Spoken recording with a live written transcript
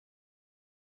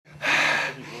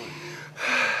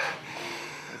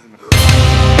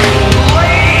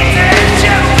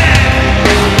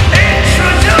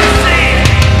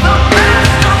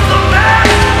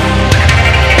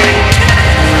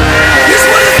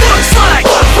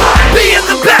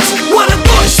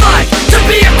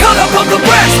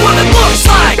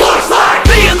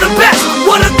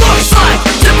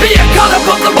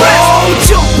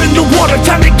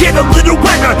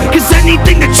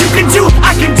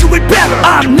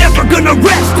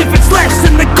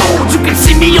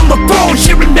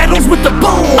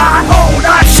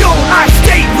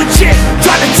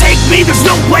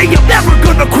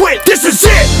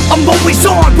I'm always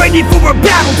on, ready for a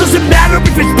battle. Doesn't matter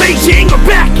if it's Beijing or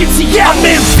back in Seattle.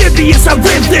 I'm amphibious, I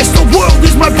live this, the world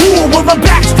is my pool. While I'm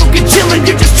backstroking, chilling,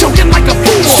 you're just choking like a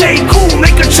fool. Stay cool,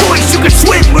 make a choice, you can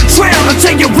swim or drown. I'll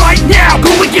tell you right now,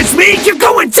 go against me, you're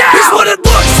going down. Here's what it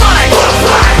looks like,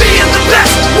 being the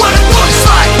best. What it looks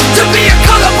like, to be a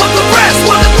cut up of the rest.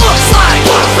 What it looks like,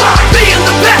 being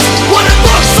the best. What it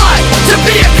looks like, to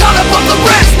be a cut up of the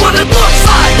rest. What it looks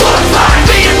like,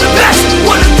 being the best.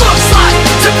 What it looks like,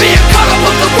 to be a cut up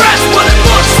of the rest. What it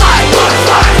looks like,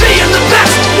 being the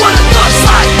best. What it looks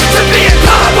like, to be a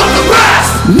cut up of the rest.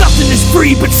 Nothing is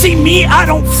free, but see me, I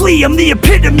don't flee. I'm the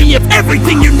epitome of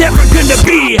everything you're never gonna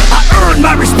be. I earned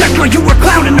my respect while you were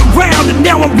clowning around, and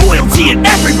now I'm royalty and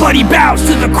everybody bows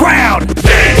to the crown.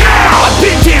 I've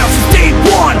been down since day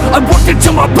one. I worked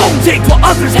until my bones ached while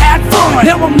others had fun.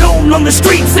 Now I'm known on the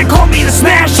streets, they call me the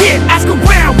smash hit. Ask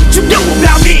around what you know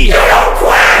about me. You don't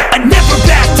quit! I never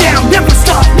back down, never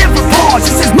stop, never pause.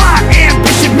 This is my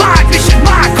ambition, my mission,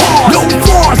 my cause. No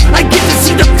flaws, I get to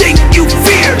see the thing you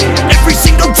feared every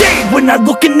single day when I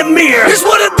look in the mirror. Here's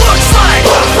what it looks like,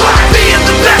 being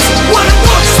the best. What it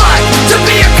looks like, to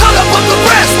be a cut up of the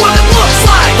rest. What it looks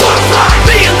like,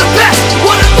 being the best.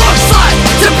 What it looks like,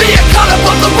 to be a cut up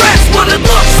of the rest. What it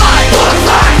looks like,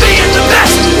 being the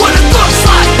best. What it looks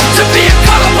like, to be a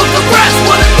cut up of the rest.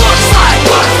 What it looks like,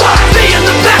 being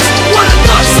the best. What it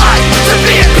looks like, to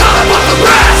be a cut up of the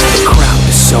rest. The crowd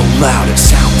is so loud, it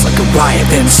sounds like a riot.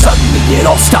 Then suddenly it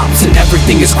all stops and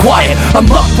everything is quiet. I'm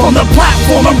up on the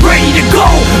platform, I'm ready to go.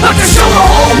 I can show the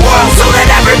whole world so that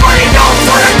everybody knows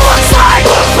what it looks like,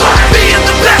 being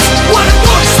the best. What it